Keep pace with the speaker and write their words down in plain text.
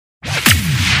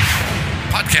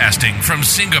Podcasting from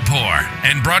Singapore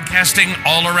and broadcasting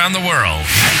all around the world.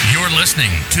 You're listening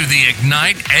to the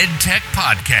Ignite EdTech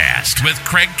Podcast with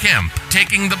Craig Kemp,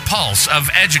 taking the pulse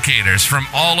of educators from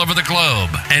all over the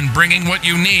globe and bringing what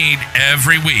you need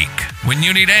every week. When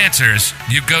you need answers,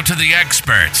 you go to the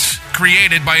experts.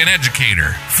 Created by an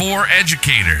educator, for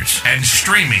educators, and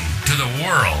streaming to the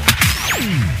world.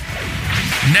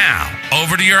 Now,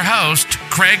 over to your host,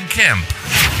 Craig Kemp.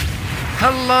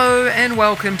 Hello and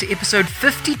welcome to episode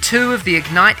 52 of the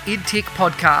Ignite EdTech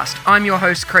Podcast. I'm your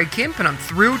host, Craig Kemp, and I'm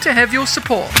thrilled to have your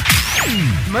support.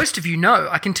 Most of you know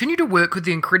I continue to work with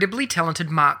the incredibly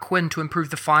talented Mark Quinn to improve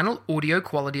the final audio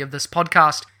quality of this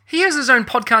podcast. He has his own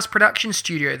podcast production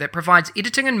studio that provides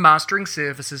editing and mastering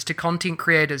services to content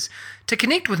creators. To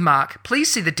connect with Mark, please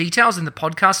see the details in the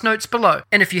podcast notes below.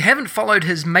 And if you haven't followed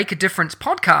his Make a Difference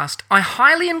podcast, I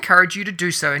highly encourage you to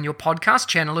do so in your podcast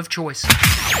channel of choice.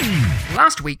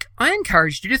 Last week, I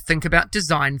encouraged you to think about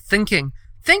design thinking.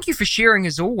 Thank you for sharing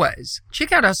as always.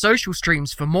 Check out our social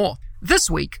streams for more. This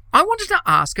week, I wanted to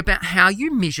ask about how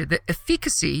you measure the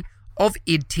efficacy of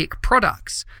EdTech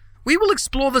products. We will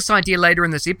explore this idea later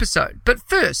in this episode, but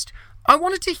first, I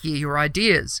wanted to hear your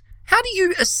ideas. How do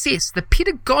you assess the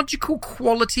pedagogical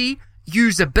quality,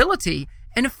 usability,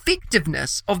 and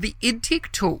effectiveness of the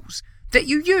EdTech tools that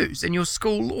you use in your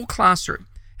school or classroom?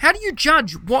 How do you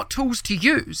judge what tools to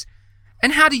use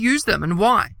and how to use them and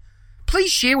why?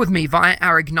 Please share with me via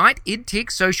our Ignite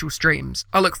EdTech social streams.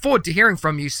 I look forward to hearing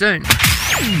from you soon.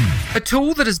 A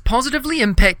tool that has positively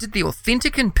impacted the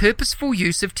authentic and purposeful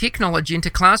use of technology into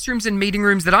classrooms and meeting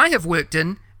rooms that I have worked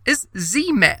in is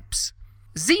ZMaps.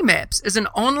 ZMaps is an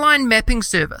online mapping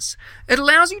service. It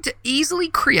allows you to easily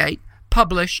create,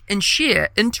 publish, and share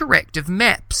interactive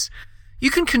maps. You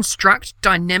can construct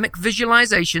dynamic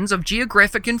visualizations of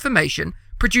geographic information,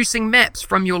 producing maps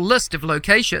from your list of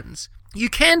locations. You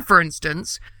can, for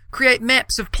instance, create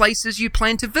maps of places you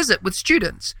plan to visit with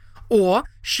students, or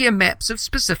share maps of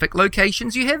specific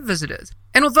locations you have visited.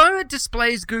 And although it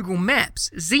displays Google Maps,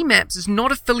 ZMaps is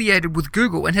not affiliated with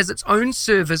Google and has its own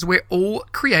servers where all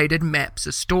created maps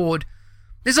are stored.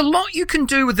 There's a lot you can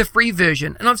do with the free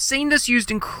version, and I've seen this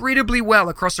used incredibly well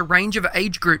across a range of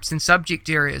age groups and subject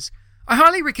areas. I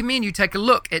highly recommend you take a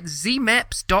look at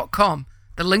zmaps.com.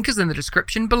 The link is in the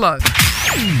description below.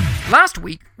 Last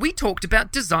week, we talked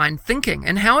about design thinking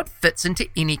and how it fits into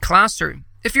any classroom.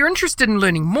 If you're interested in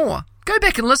learning more, go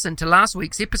back and listen to last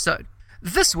week's episode.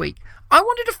 This week, I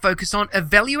wanted to focus on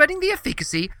evaluating the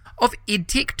efficacy of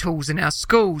EdTech tools in our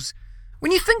schools.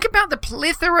 When you think about the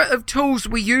plethora of tools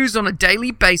we use on a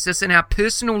daily basis in our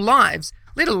personal lives,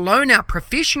 let alone our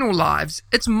professional lives,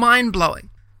 it's mind-blowing.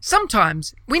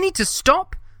 Sometimes we need to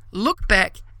stop, look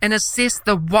back, and assess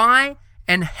the why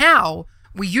and how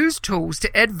we use tools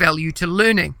to add value to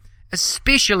learning,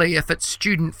 especially if it's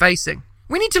student-facing.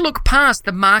 We need to look past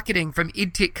the marketing from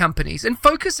EdTech companies and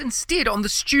focus instead on the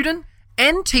student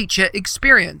and teacher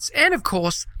experience and, of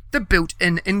course, the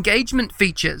built-in engagement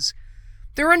features.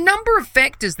 There are a number of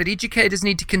factors that educators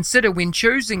need to consider when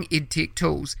choosing EdTech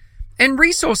tools and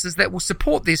resources that will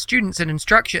support their students in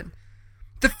instruction.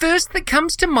 The first that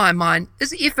comes to my mind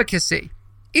is efficacy.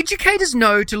 Educators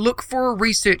know to look for a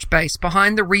research base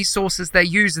behind the resources they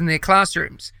use in their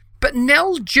classrooms. But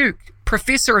Nell Duke,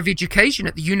 professor of education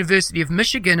at the University of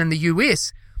Michigan in the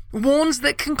US, warns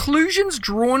that conclusions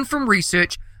drawn from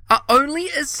research are only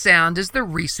as sound as the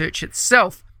research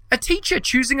itself. A teacher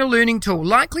choosing a learning tool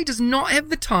likely does not have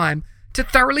the time to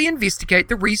thoroughly investigate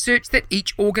the research that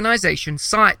each organization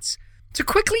cites. To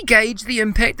quickly gauge the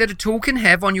impact that a tool can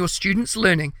have on your students'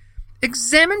 learning,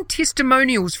 examine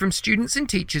testimonials from students and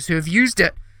teachers who have used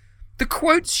it. The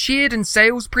quotes shared in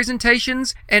sales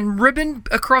presentations and ribbon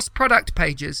across product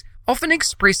pages often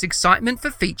express excitement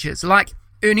for features like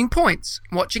earning points,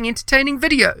 watching entertaining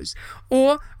videos,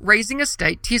 or raising a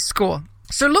state test score.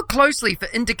 So look closely for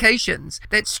indications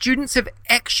that students have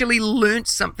actually learnt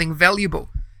something valuable.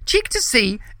 Check to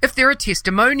see if there are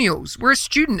testimonials where a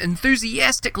student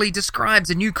enthusiastically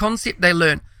describes a new concept they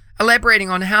learned,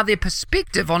 elaborating on how their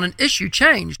perspective on an issue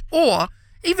changed, or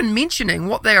even mentioning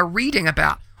what they are reading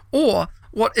about, or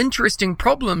what interesting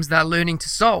problems they're learning to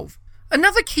solve.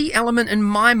 Another key element in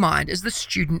my mind is the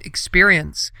student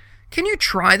experience. Can you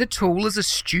try the tool as a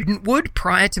student would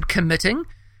prior to committing?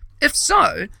 If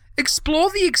so,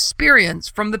 explore the experience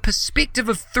from the perspective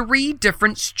of 3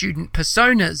 different student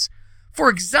personas. For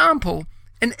example,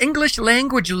 an English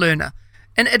language learner,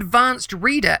 an advanced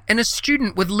reader, and a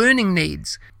student with learning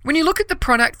needs. When you look at the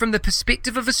product from the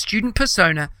perspective of a student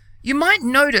persona, you might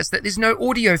notice that there's no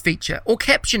audio feature or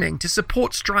captioning to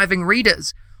support striving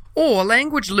readers, or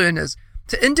language learners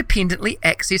to independently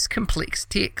access complex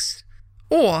text.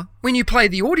 Or when you play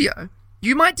the audio,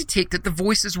 you might detect that the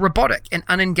voice is robotic and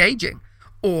unengaging.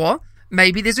 Or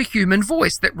maybe there's a human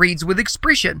voice that reads with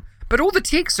expression, but all the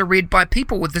texts are read by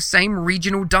people with the same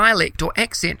regional dialect or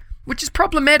accent, which is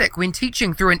problematic when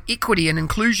teaching through an equity and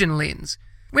inclusion lens.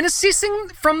 When assessing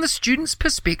from the students'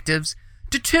 perspectives,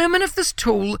 determine if this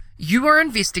tool you are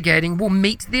investigating will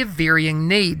meet their varying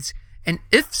needs, and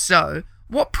if so,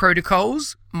 what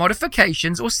protocols,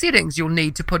 modifications, or settings you'll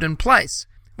need to put in place.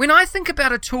 When I think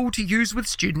about a tool to use with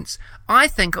students, I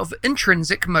think of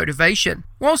intrinsic motivation.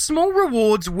 While small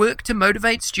rewards work to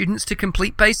motivate students to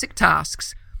complete basic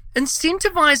tasks,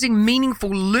 incentivizing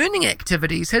meaningful learning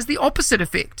activities has the opposite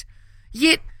effect.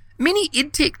 Yet, many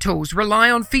EdTech tools rely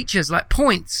on features like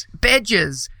points,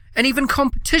 badges, and even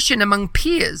competition among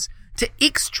peers to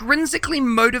extrinsically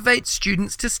motivate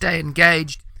students to stay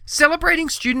engaged. Celebrating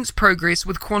students' progress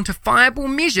with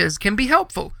quantifiable measures can be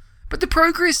helpful, but the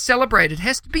progress celebrated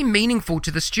has to be meaningful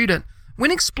to the student.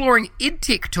 When exploring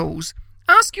EdTech tools,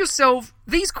 ask yourself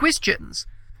these questions.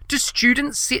 Do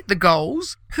students set the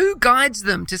goals? Who guides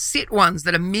them to set ones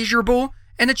that are measurable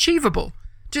and achievable?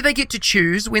 Do they get to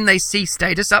choose when they see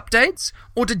status updates?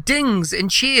 Or do dings and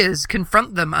cheers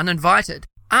confront them uninvited?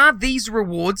 Are these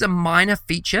rewards a minor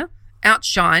feature,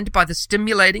 outshined by the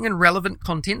stimulating and relevant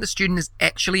content the student is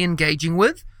actually engaging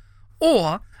with?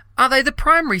 Or are they the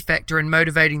primary factor in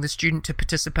motivating the student to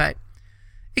participate?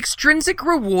 Extrinsic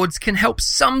rewards can help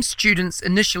some students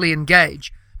initially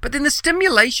engage, but then the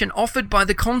stimulation offered by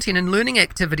the content and learning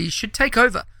activities should take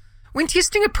over. When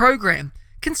testing a program,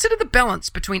 consider the balance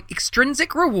between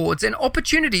extrinsic rewards and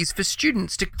opportunities for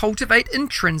students to cultivate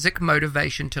intrinsic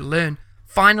motivation to learn.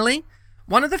 Finally,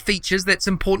 one of the features that's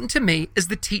important to me is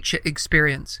the teacher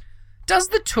experience. Does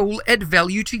the tool add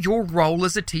value to your role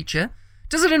as a teacher?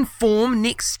 Does it inform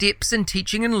next steps in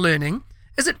teaching and learning?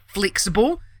 Is it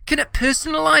flexible? Can it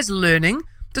personalize learning?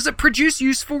 Does it produce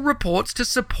useful reports to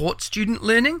support student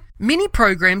learning? Many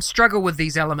programs struggle with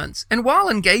these elements, and while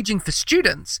engaging for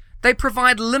students, they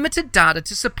provide limited data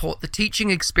to support the teaching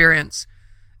experience.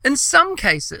 In some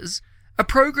cases, a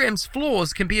program's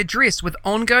flaws can be addressed with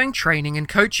ongoing training and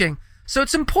coaching. So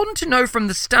it's important to know from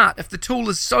the start if the tool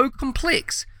is so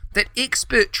complex that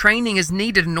expert training is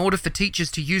needed in order for teachers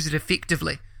to use it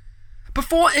effectively.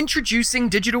 Before introducing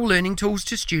digital learning tools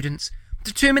to students,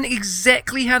 determine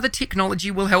exactly how the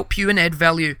technology will help you and add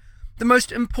value. The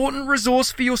most important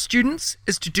resource for your students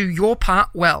is to do your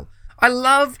part well. I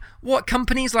love what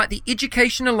companies like the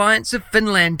Education Alliance of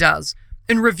Finland does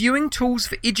in reviewing tools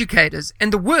for educators,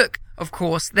 and the work, of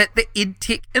course, that the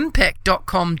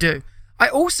edtechimpact.com do. I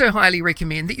also highly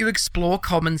recommend that you explore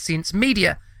Common Sense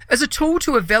Media as a tool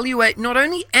to evaluate not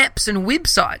only apps and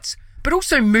websites, but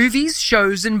also movies,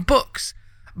 shows, and books.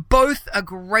 Both are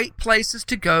great places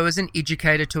to go as an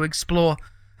educator to explore.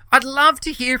 I'd love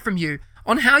to hear from you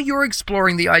on how you're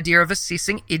exploring the idea of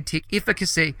assessing EdTech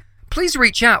efficacy. Please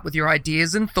reach out with your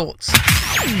ideas and thoughts.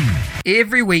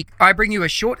 Every week, I bring you a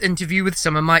short interview with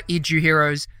some of my edu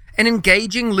heroes, an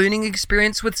engaging learning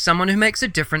experience with someone who makes a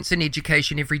difference in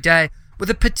education every day, with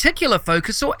a particular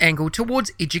focus or angle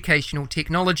towards educational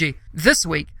technology. This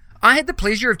week, I had the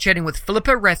pleasure of chatting with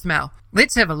Philippa Rathmell.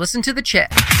 Let's have a listen to the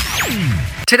chat.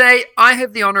 Today, I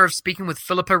have the honour of speaking with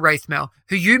Philippa Rathmell,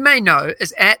 who you may know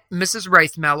as @Mrs.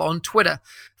 Rathmell on Twitter.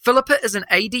 Philippa is an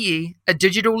ADE, a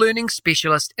digital learning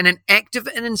specialist, and an active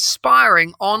and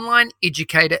inspiring online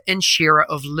educator and sharer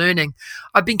of learning.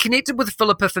 I've been connected with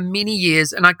Philippa for many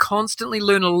years, and I constantly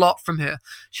learn a lot from her.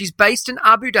 She's based in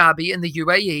Abu Dhabi in the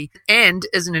UAE and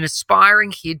is an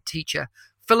aspiring head teacher.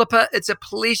 Philippa, it's a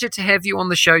pleasure to have you on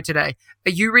the show today.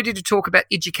 Are you ready to talk about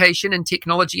education and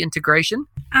technology integration?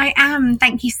 I am.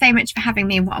 Thank you so much for having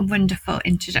me. What a wonderful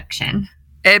introduction.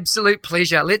 Absolute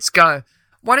pleasure. Let's go.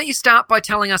 Why don't you start by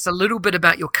telling us a little bit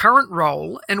about your current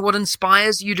role and what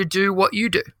inspires you to do what you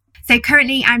do? So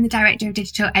currently I'm the Director of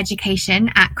Digital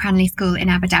Education at Cranleigh School in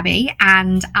Abu Dhabi,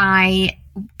 and I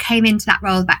came into that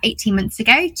role about 18 months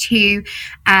ago to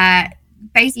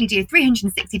basically do a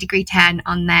 360-degree turn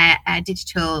on their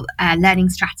digital learning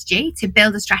strategy, to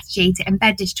build a strategy to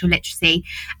embed digital literacy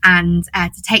and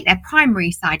to take their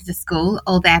primary side of the school,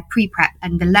 or their pre-prep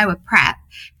and the lower prep,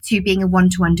 to being a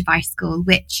one-to-one device school,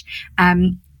 which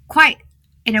quite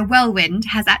in a whirlwind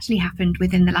has actually happened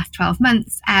within the last 12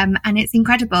 months. And it's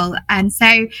incredible. And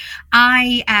so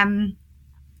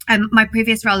my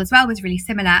previous role as well was really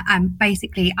similar.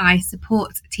 Basically, I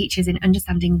support teachers in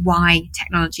understanding why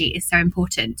technology is so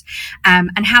important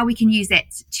and how we can use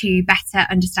it to better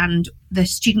understand the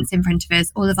students in front of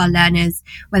us, all of our learners,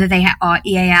 whether they are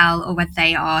EAL or whether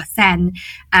they are SEN,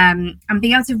 and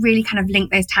being able to really kind of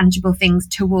link those tangible things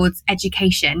towards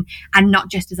education and not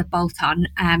just as a bolt-on.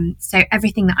 So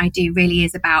everything that I do really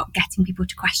is about getting people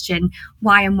to question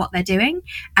why and what they're doing,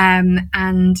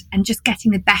 and just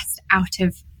getting the best out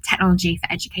of technology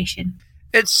for education.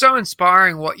 It's so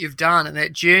inspiring what you've done, and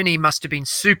that journey must have been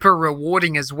super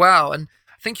rewarding as well. And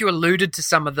I think you alluded to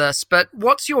some of this, but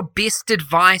what's your best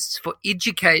advice for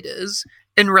educators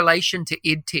in relation to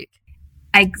EdTech?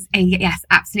 Yes,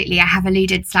 absolutely. I have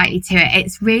alluded slightly to it.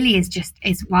 It really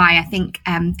is why I think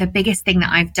the biggest thing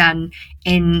that I've done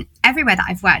in everywhere that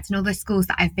I've worked and all the schools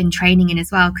that I've been training in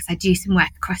as well, because I do some work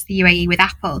across the UAE with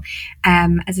Apple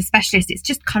as a specialist, it's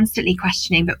just constantly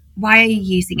questioning, but why are you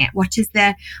using it? What's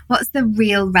the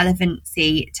real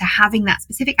relevancy to having that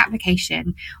specific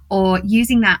application or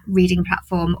using that reading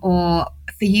platform, or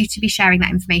for you to be sharing that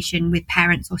information with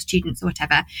parents or students or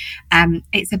whatever?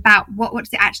 It's about what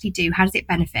does it actually do? How does it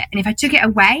benefit? And if I took it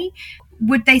away,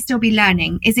 would they still be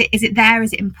learning? Is it there?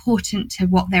 Is it important to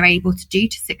what they're able to do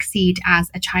to succeed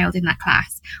as a child in that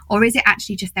class? Or is it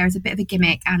actually just there as a bit of a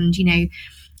gimmick? And,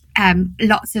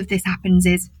 lots of this happens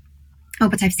is,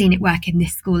 but I've seen it work in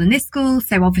this school,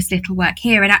 so obviously it'll work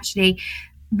here. And actually,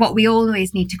 what we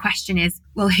always need to question is,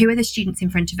 well, who are the students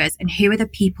in front of us and who are the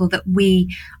people that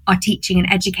we are teaching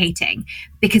and educating?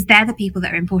 Because they're the people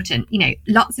that are important.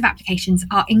 Lots of applications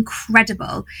are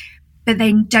incredible, but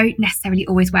they don't necessarily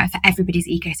always work for everybody's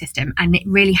ecosystem. And it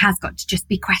really has got to just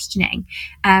be questioning.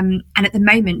 And at the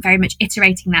moment, very much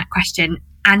iterating that question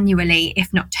annually,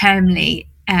 if not termly,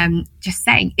 just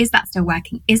saying, is that still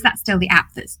working? Is that still the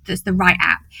app that's the right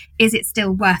app? Is it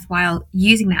still worthwhile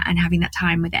using that and having that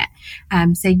time with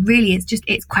it? So really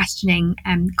it's questioning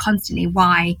constantly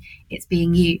why it's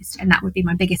being used. And that would be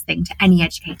my biggest thing to any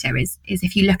educator is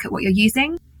if you look at what you're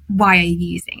using, why are you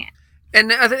using it?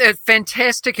 And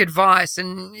fantastic advice.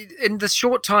 And in the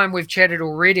short time we've chatted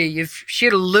already, you've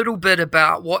shared a little bit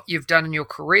about what you've done in your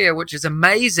career, which is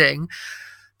amazing.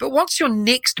 But what's your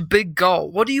next big goal?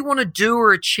 What do you want to do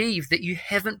or achieve that you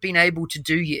haven't been able to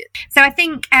do yet? So I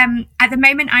think at the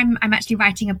moment I'm actually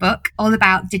writing a book all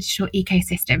about digital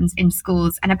ecosystems in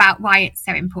schools and about why it's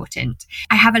so important.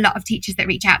 I have a lot of teachers that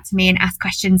reach out to me and ask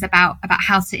questions about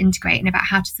how to integrate and about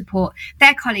how to support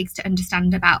their colleagues to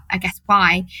understand about, I guess,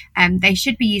 why they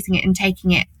should be using it and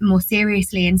taking it more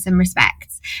seriously in some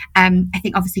respects. I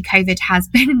think obviously COVID has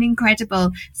been an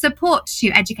incredible support to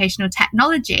educational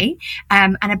technology,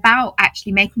 and about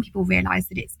actually making people realise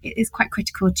that it is quite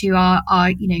critical to our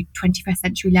 21st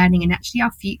century learning and actually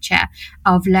our future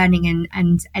of learning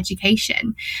and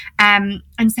education. And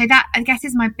so that, I guess,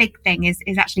 is my big thing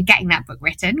is actually getting that book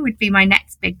written would be my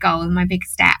next big goal and my big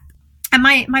step. And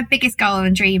my biggest goal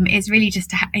and dream is really just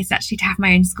to have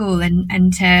my own school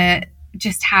and to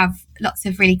just have lots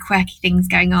of really quirky things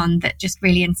going on that just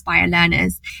really inspire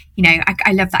learners.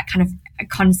 I love that kind of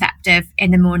concept of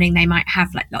in the morning they might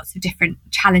have like lots of different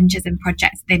challenges and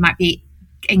projects they might be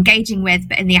engaging with,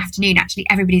 but in the afternoon actually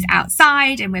everybody's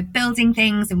outside and we're building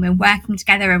things and we're working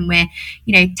together and we're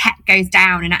tech goes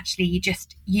down and actually you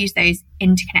just use those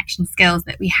interconnection skills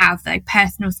that we have, those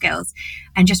personal skills,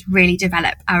 and just really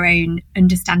develop our own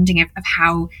understanding of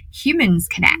how humans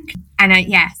connect. And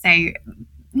so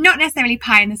not necessarily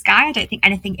pie in the sky. I don't think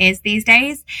anything is these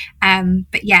days.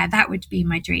 But yeah, that would be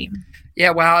my dream.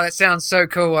 Yeah, wow, that sounds so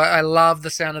cool. I love the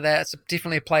sound of that. It's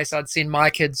definitely a place I'd send my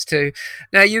kids to.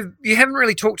 Now, you haven't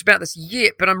really talked about this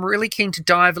yet, but I'm really keen to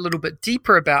dive a little bit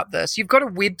deeper about this. You've got a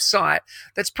website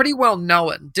that's pretty well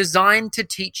known, Designed to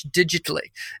Teach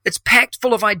Digitally. It's packed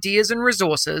full of ideas and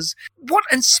resources. What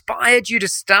inspired you to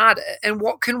start it, and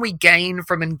what can we gain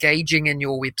from engaging in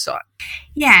your website?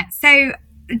 Yeah, so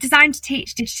Designed to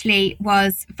Teach Digitally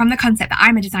was from the concept that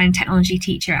I'm a design and technology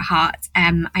teacher at heart.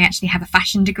 I actually have a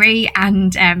fashion degree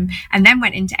and then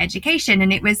went into education,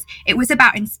 and it was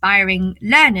about inspiring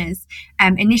learners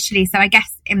initially. So I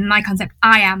guess in my concept,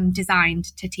 I am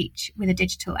designed to teach with a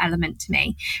digital element to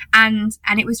me, and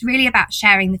it was really about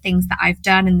sharing the things that I've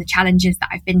done and the challenges that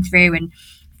I've been through and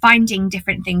finding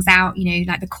different things out,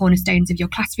 like the cornerstones of your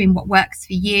classroom, what works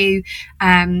for you,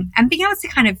 and being able to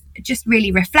kind of just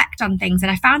really reflect on things.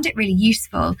 And I found it really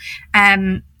useful.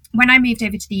 When I moved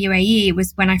over to the UAE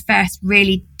was when I first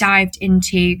really dived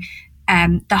into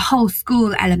the whole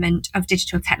school element of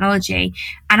digital technology.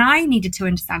 And I needed to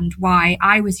understand why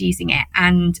I was using it.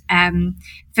 And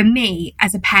for me,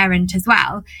 as a parent as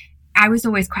well, I was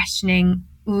always questioning,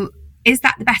 well, is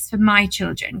that the best for my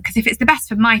children? Because if it's the best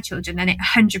for my children, then it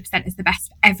 100% is the best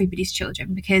for everybody's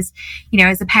children. Because,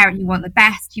 as a parent, you want the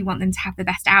best, you want them to have the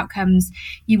best outcomes,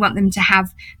 you want them to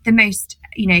have the most,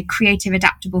 creative,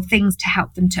 adaptable things to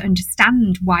help them to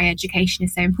understand why education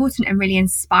is so important and really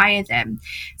inspire them.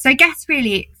 So I guess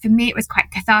really for me, it was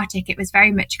quite cathartic. It was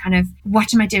very much kind of,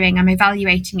 what am I doing? I'm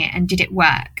evaluating it, and did it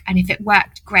work? And if it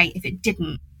worked, great. If it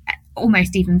didn't,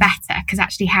 almost even better, because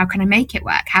actually, how can I make it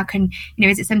work? How can,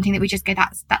 is it something that we just go,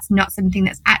 that's not something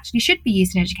that's actually should be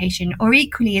used in education? Or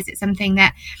equally, is it something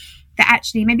that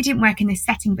actually maybe didn't work in this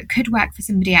setting but could work for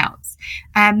somebody else?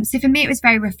 So for me, it was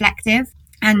very reflective.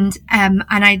 And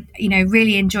I,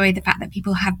 really enjoy the fact that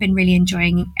people have been really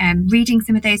enjoying reading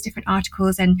some of those different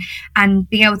articles and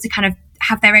being able to kind of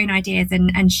have their own ideas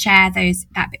and share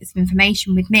that bits of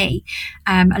information with me.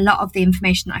 A lot of the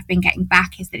information that I've been getting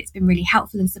back is that it's been really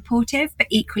helpful and supportive, but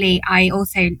equally I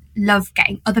also love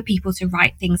getting other people to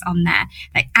write things on there.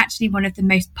 Like actually one of the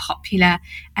most popular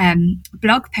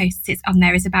blog posts on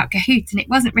there is about Kahoot, and it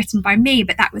wasn't written by me,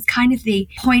 but that was kind of the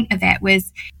point of it.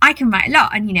 Was I can write a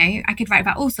lot, and I could write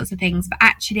about all sorts of things, but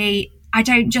actually I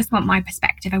don't just want my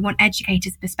perspective. I want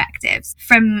educators' perspectives.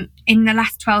 From in the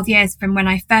last 12 years, from when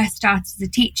I first started as a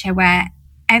teacher, where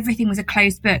everything was a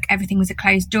closed book, everything was a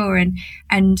closed door,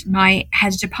 and my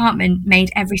head of department made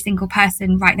every single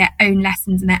person write their own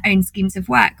lessons and their own schemes of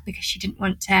work because she didn't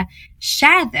want to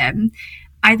share them.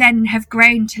 I then have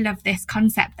grown to love this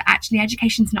concept that actually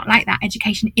education's not like that.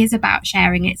 Education is about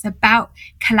sharing. It's about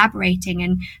collaborating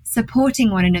and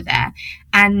supporting one another.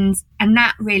 And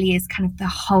that really is kind of the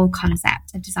whole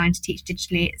concept of Design to Teach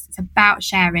Digitally. It's about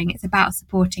sharing, it's about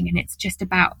supporting, and it's just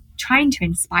about trying to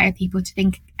inspire people to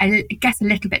think, I guess, a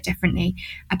little bit differently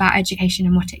about education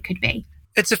and what it could be.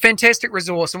 It's a fantastic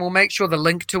resource, and we'll make sure the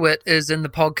link to it is in the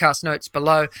podcast notes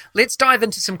below. Let's dive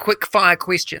into some quick fire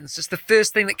questions. Just the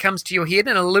first thing that comes to your head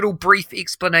and a little brief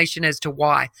explanation as to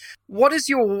why. What is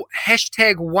your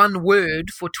hashtag one word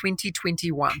for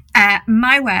 2021?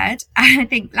 My word, I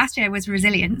think last year was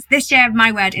resilience. This year,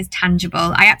 my word is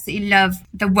tangible. I absolutely love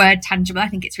the word tangible. I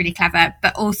think it's really clever,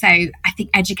 but also I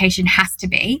think education has to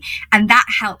be, and that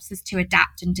helps us to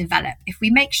adapt and develop. If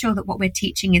we make sure that what we're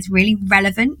teaching is really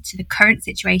relevant to the current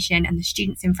situation and the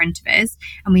students in front of us,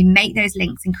 and we make those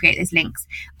links and create those links,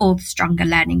 all the stronger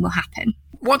learning will happen.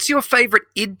 What's your favourite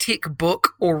EdTech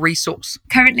book or resource?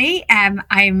 Currently, I'm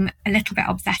a little bit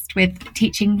obsessed with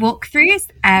teaching walkthroughs.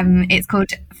 It's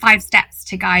called 5 Steps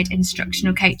to Guide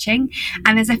Instructional Coaching.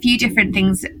 And there's a few different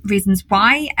reasons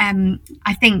why.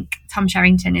 I think Tom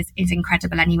Sherrington is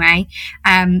incredible anyway.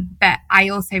 But I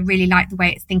also really like the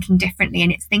way it's thinking differently.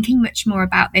 And it's thinking much more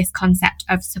about this concept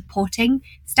of supporting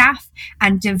staff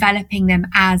and developing them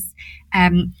as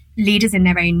leaders in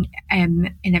their own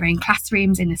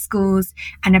classrooms, in the schools,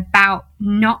 and about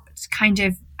not kind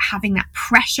of having that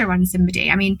pressure on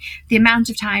somebody. I mean, the amount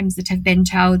of times that I've been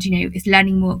told, it's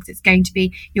learning walks, you're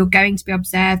going to be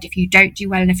observed. If you don't do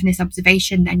well enough in this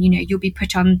observation, then, you'll be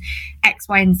put on X,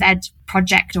 Y, and Z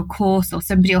project or course, or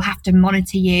somebody will have to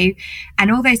monitor you,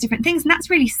 and all those different things. And that's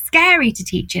really scary to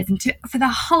teachers and for the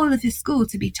whole of the school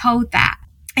to be told that.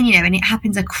 And, and it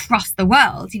happens across the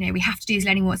world. We have to do these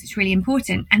learning walks. It's really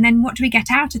important. And then what do we get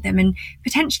out of them? And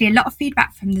potentially a lot of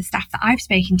feedback from the staff that I've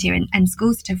spoken to and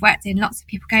schools that I've worked in, lots of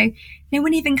people go, no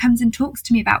one even comes and talks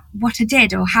to me about what I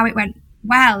did or how it went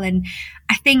well. And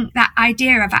I think that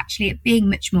idea of actually it being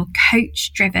much more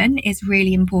coach driven is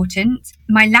really important.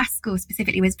 My last school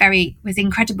specifically was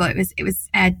incredible. It was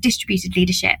distributed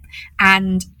leadership.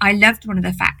 And I loved one of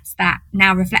the facts that,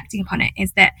 now reflecting upon it,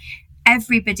 is that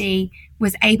everybody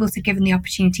was able to give them the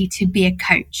opportunity to be a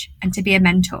coach and to be a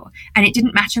mentor. And it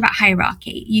didn't matter about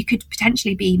hierarchy. You could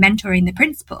potentially be mentoring the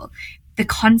principal. The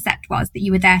concept was that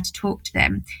you were there to talk to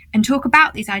them and talk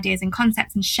about these ideas and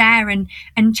concepts and share and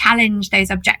challenge those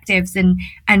objectives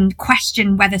and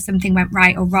question whether something went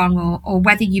right or wrong, or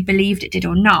whether you believed it did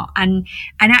or not. And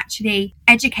actually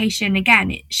education, again,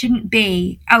 it shouldn't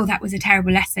be, oh, that was a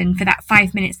terrible lesson for that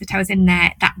 5 minutes that I was in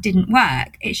there, that didn't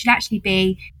work. It should actually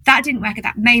be, that didn't work at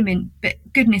that moment, but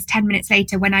goodness, 10 minutes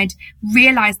later when I'd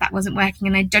realized that wasn't working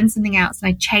and I'd done something else and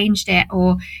I changed it,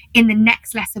 or in the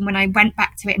next lesson when I went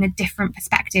back to it in a different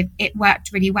perspective, it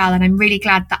worked really well. And I'm really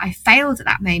glad that I failed at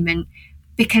that moment,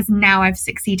 because now I've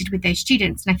succeeded with those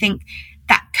students. And I think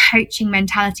that coaching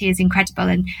mentality is incredible.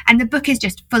 And the book is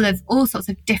just full of all sorts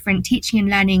of different teaching and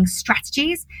learning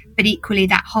strategies, but equally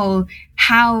that whole,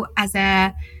 how as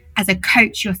a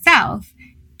coach yourself,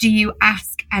 do you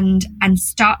ask and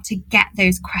start to get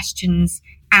those questions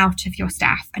out of your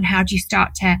staff? And how do you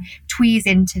start to tweeze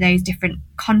into those different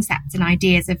concepts and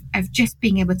ideas of just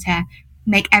being able to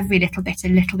make every little bit a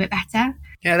little bit better?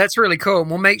 Yeah, that's really cool. And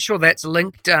we'll make sure that's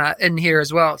linked in here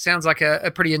as well. It sounds like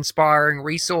a pretty inspiring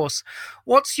resource.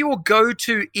 What's your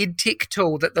go-to EdTech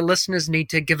tool that the listeners need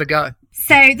to give a go?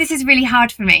 So this is really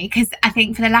hard for me because I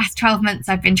think for the last 12 months,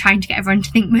 I've been trying to get everyone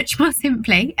to think much more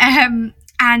simply.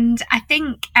 And I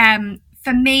think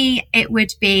for me, it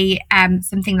would be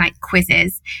something like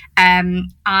quizzes.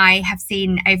 I have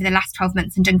seen over the last 12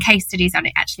 months and done case studies on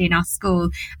it actually in our school.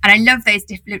 And I love those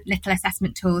little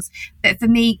assessment tools. But for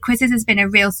me, quizzes has been a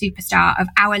real superstar of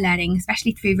our learning,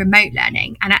 especially through remote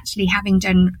learning. And actually having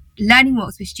done learning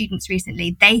walks with students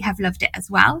recently, they have loved it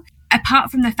as well.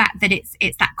 Apart from the fact that it's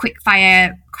that quick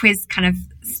fire quiz kind of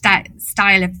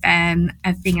style of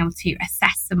being able to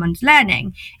assess someone's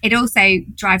learning, it also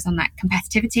drives on that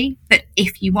competitivity, but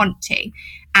if you want to.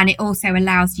 And it also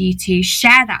allows you to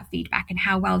share that feedback and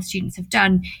how well students have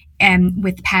done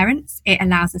with the parents. It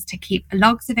allows us to keep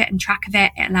logs of it and track of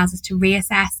it. It allows us to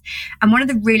reassess. And one of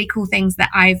the really cool things that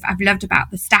I've loved about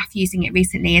the staff using it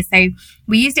recently is, so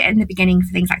we used it in the beginning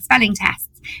for things like spelling tests.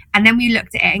 And then we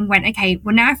looked at it and went, okay,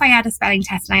 well, now if I add a spelling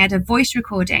test and I add a voice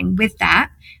recording with that,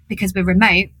 because we're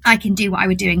remote, I can do what I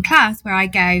would do in class where I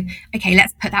go, okay,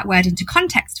 let's put that word into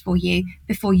context for you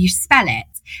before you spell it.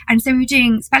 And so we were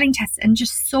doing spelling tests and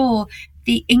just saw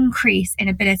the increase in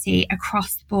ability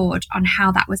across the board on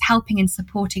how that was helping and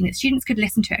supporting, that students could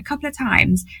listen to it a couple of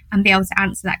times and be able to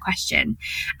answer that question.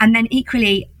 And then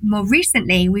equally, more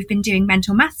recently, we've been doing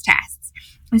mental maths tests.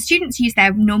 And students use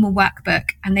their normal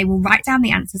workbook and they will write down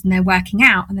the answers and they're working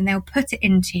out, and then they'll put it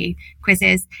into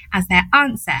quizzes as their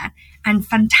answer. And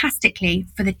fantastically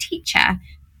for the teacher,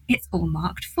 it's all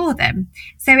marked for them.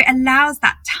 So it allows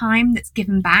that time that's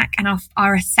given back, and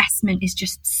our assessment is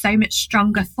just so much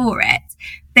stronger for it.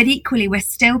 But equally, we're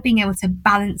still being able to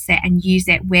balance it and use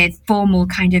it with formal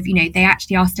kind of, they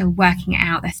actually are still working it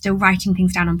out. They're still writing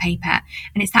things down on paper.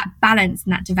 And it's that balance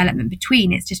and that development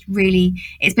between. It's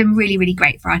been really, really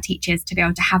great for our teachers to be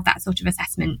able to have that sort of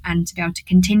assessment and to be able to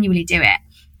continually do it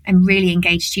and really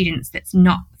engage students that's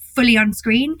not fully on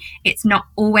screen. It's not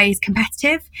always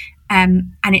competitive.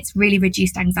 And it's really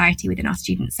reduced anxiety within our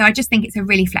students. So I just think it's a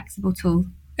really flexible tool.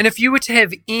 And if you were to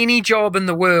have any job in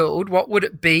the world, what would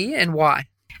it be and why?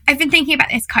 I've been thinking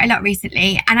about this quite a lot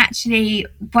recently. And actually,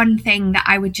 one thing that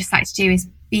I would just like to do is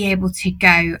be able to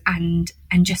go and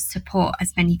just support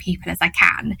as many people as I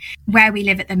can. Where we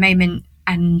live at the moment,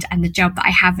 and the job that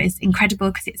I have is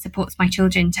incredible because it supports my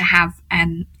children to have,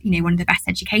 one of the best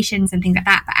educations and things like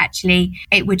that. But actually,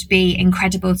 it would be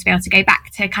incredible to be able to go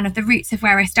back to kind of the roots of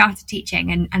where I started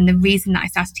teaching and the reason that I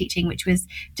started teaching, which was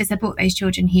to support those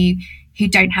children who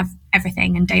don't have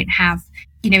everything and don't have,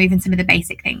 even some of the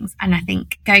basic things. And I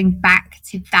think going back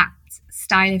to that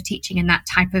style of teaching and that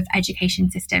type of education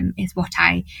system is what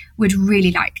I would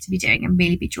really like to be doing and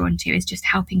really be drawn to, is just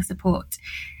helping support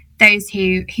those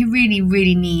who really,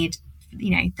 really need,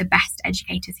 the best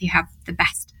educators who have the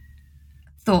best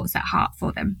thoughts at heart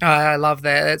for them. I love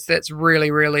that. That's really,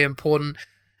 really important.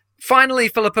 Finally,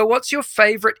 Philippa, what's your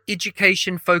favourite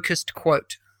education-focused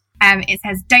quote? It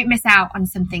says, don't miss out on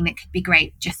something that could be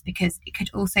great just because it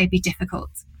could also be difficult.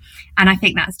 And I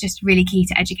think that's just really key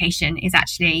to education, is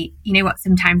actually,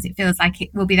 sometimes it feels like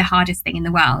it will be the hardest thing in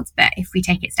the world, but if we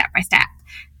take it step by step,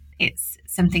 it's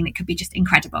something that could be just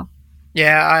incredible.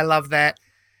 Yeah, I love that.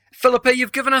 Philippa,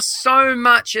 you've given us so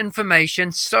much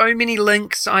information, so many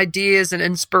links, ideas, and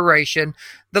inspiration.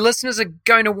 The listeners are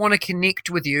going to want to connect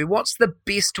with you. What's the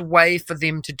best way for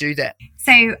them to do that?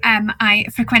 So I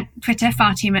frequent Twitter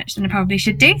far too much than I probably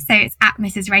should do. So it's at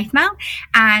Mrs. Wraithmel.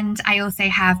 And I also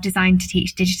have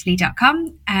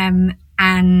designtoteachdigitally.com.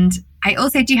 And I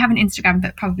also do have an Instagram,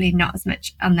 but probably not as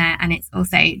much on there. And it's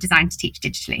also Designed to Teach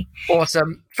Digitally.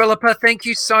 Awesome. Philippa, thank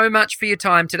you so much for your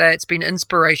time today. It's been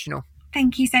inspirational.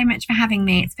 Thank you so much for having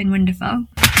me. It's been wonderful.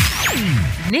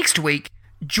 Next week,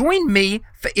 join me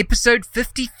for episode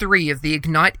 53 of the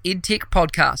Ignite EdTech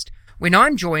podcast, when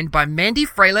I'm joined by Mandy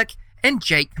Freilich and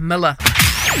Jake Miller.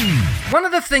 One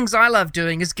of the things I love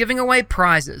doing is giving away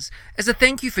prizes as a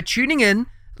thank you for tuning in,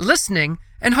 listening,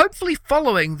 and hopefully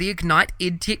following the Ignite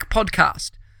EdTech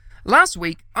podcast. Last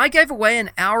week, I gave away an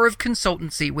hour of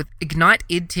consultancy with Ignite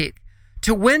EdTech.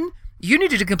 To win, you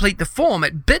needed to complete the form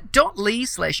at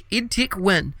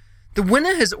bit.ly/edtechwin. The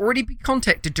winner has already been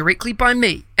contacted directly by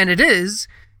me, and it is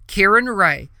Karen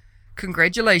Ray.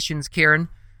 Congratulations, Karen.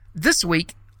 This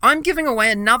week, I'm giving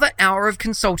away another hour of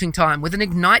consulting time with an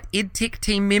Ignite EdTech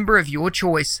team member of your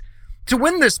choice. To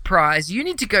win this prize, you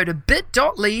need to go to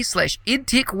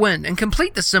bit.ly/edtechwin and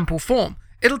complete the simple form.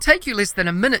 It'll take you less than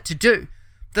a minute to do.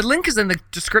 The link is in the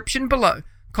description below.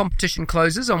 Competition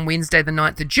closes on Wednesday the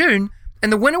 9th of June,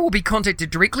 and the winner will be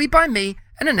contacted directly by me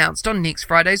and announced on next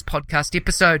Friday's podcast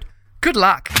episode. Good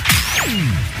luck.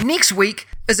 Next week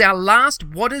is our last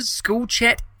What is School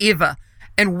chat ever,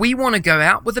 and we want to go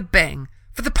out with a bang.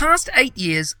 For the past 8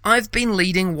 years, I've been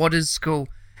leading What is School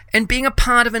and being a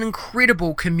part of an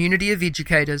incredible community of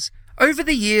educators. Over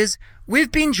the years,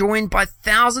 we've been joined by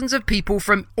thousands of people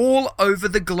from all over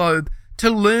the globe to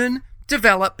learn,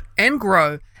 develop, and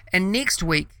grow, and next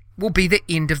week will be the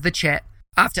end of the chat.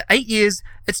 After 8 years,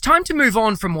 it's time to move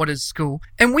on from What is School,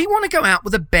 and we want to go out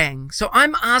with a bang, so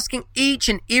I'm asking each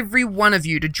and every one of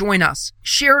you to join us,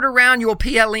 share it around your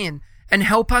PLN, and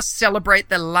help us celebrate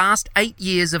the last 8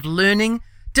 years of learning,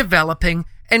 developing,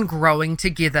 and growing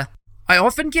together. I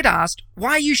often get asked,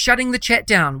 why are you shutting the chat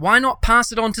down? Why not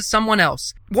pass it on to someone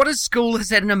else? What is School has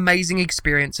had an amazing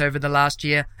experience over the last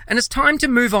year, and it's time to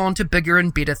move on to bigger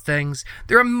and better things.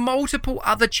 There are multiple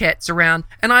other chats around,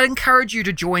 and I encourage you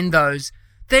to join those.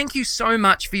 Thank you so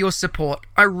much for your support.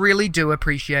 I really do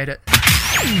appreciate it.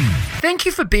 Thank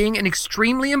you for being an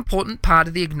extremely important part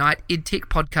of the Ignite EdTech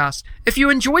podcast. If you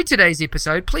enjoyed today's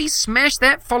episode, please smash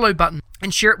that follow button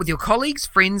and share it with your colleagues,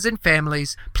 friends, and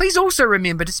families. Please also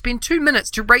remember to spend 2 minutes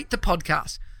to rate the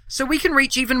podcast so we can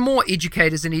reach even more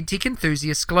educators and EdTech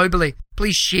enthusiasts globally.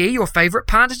 Please share your favorite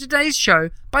part of today's show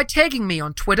by tagging me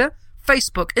on Twitter,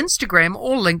 Facebook, Instagram,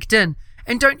 or LinkedIn.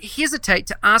 And don't hesitate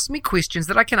to ask me questions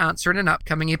that I can answer in an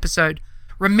upcoming episode.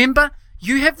 Remember,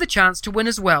 you have the chance to win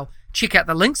as well. Check out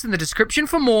the links in the description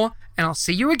for more, and I'll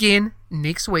see you again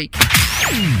next week.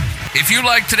 If you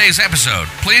liked today's episode,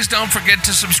 please don't forget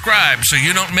to subscribe so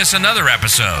you don't miss another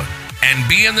episode. And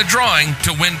be in the drawing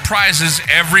to win prizes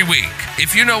every week.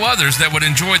 If you know others that would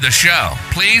enjoy the show,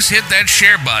 please hit that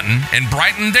share button and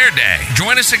brighten their day.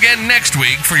 Join us again next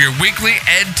week for your weekly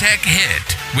EdTech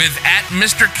hit with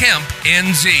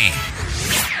 @MrKempNZ.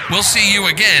 We'll see you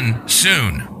again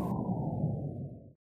soon.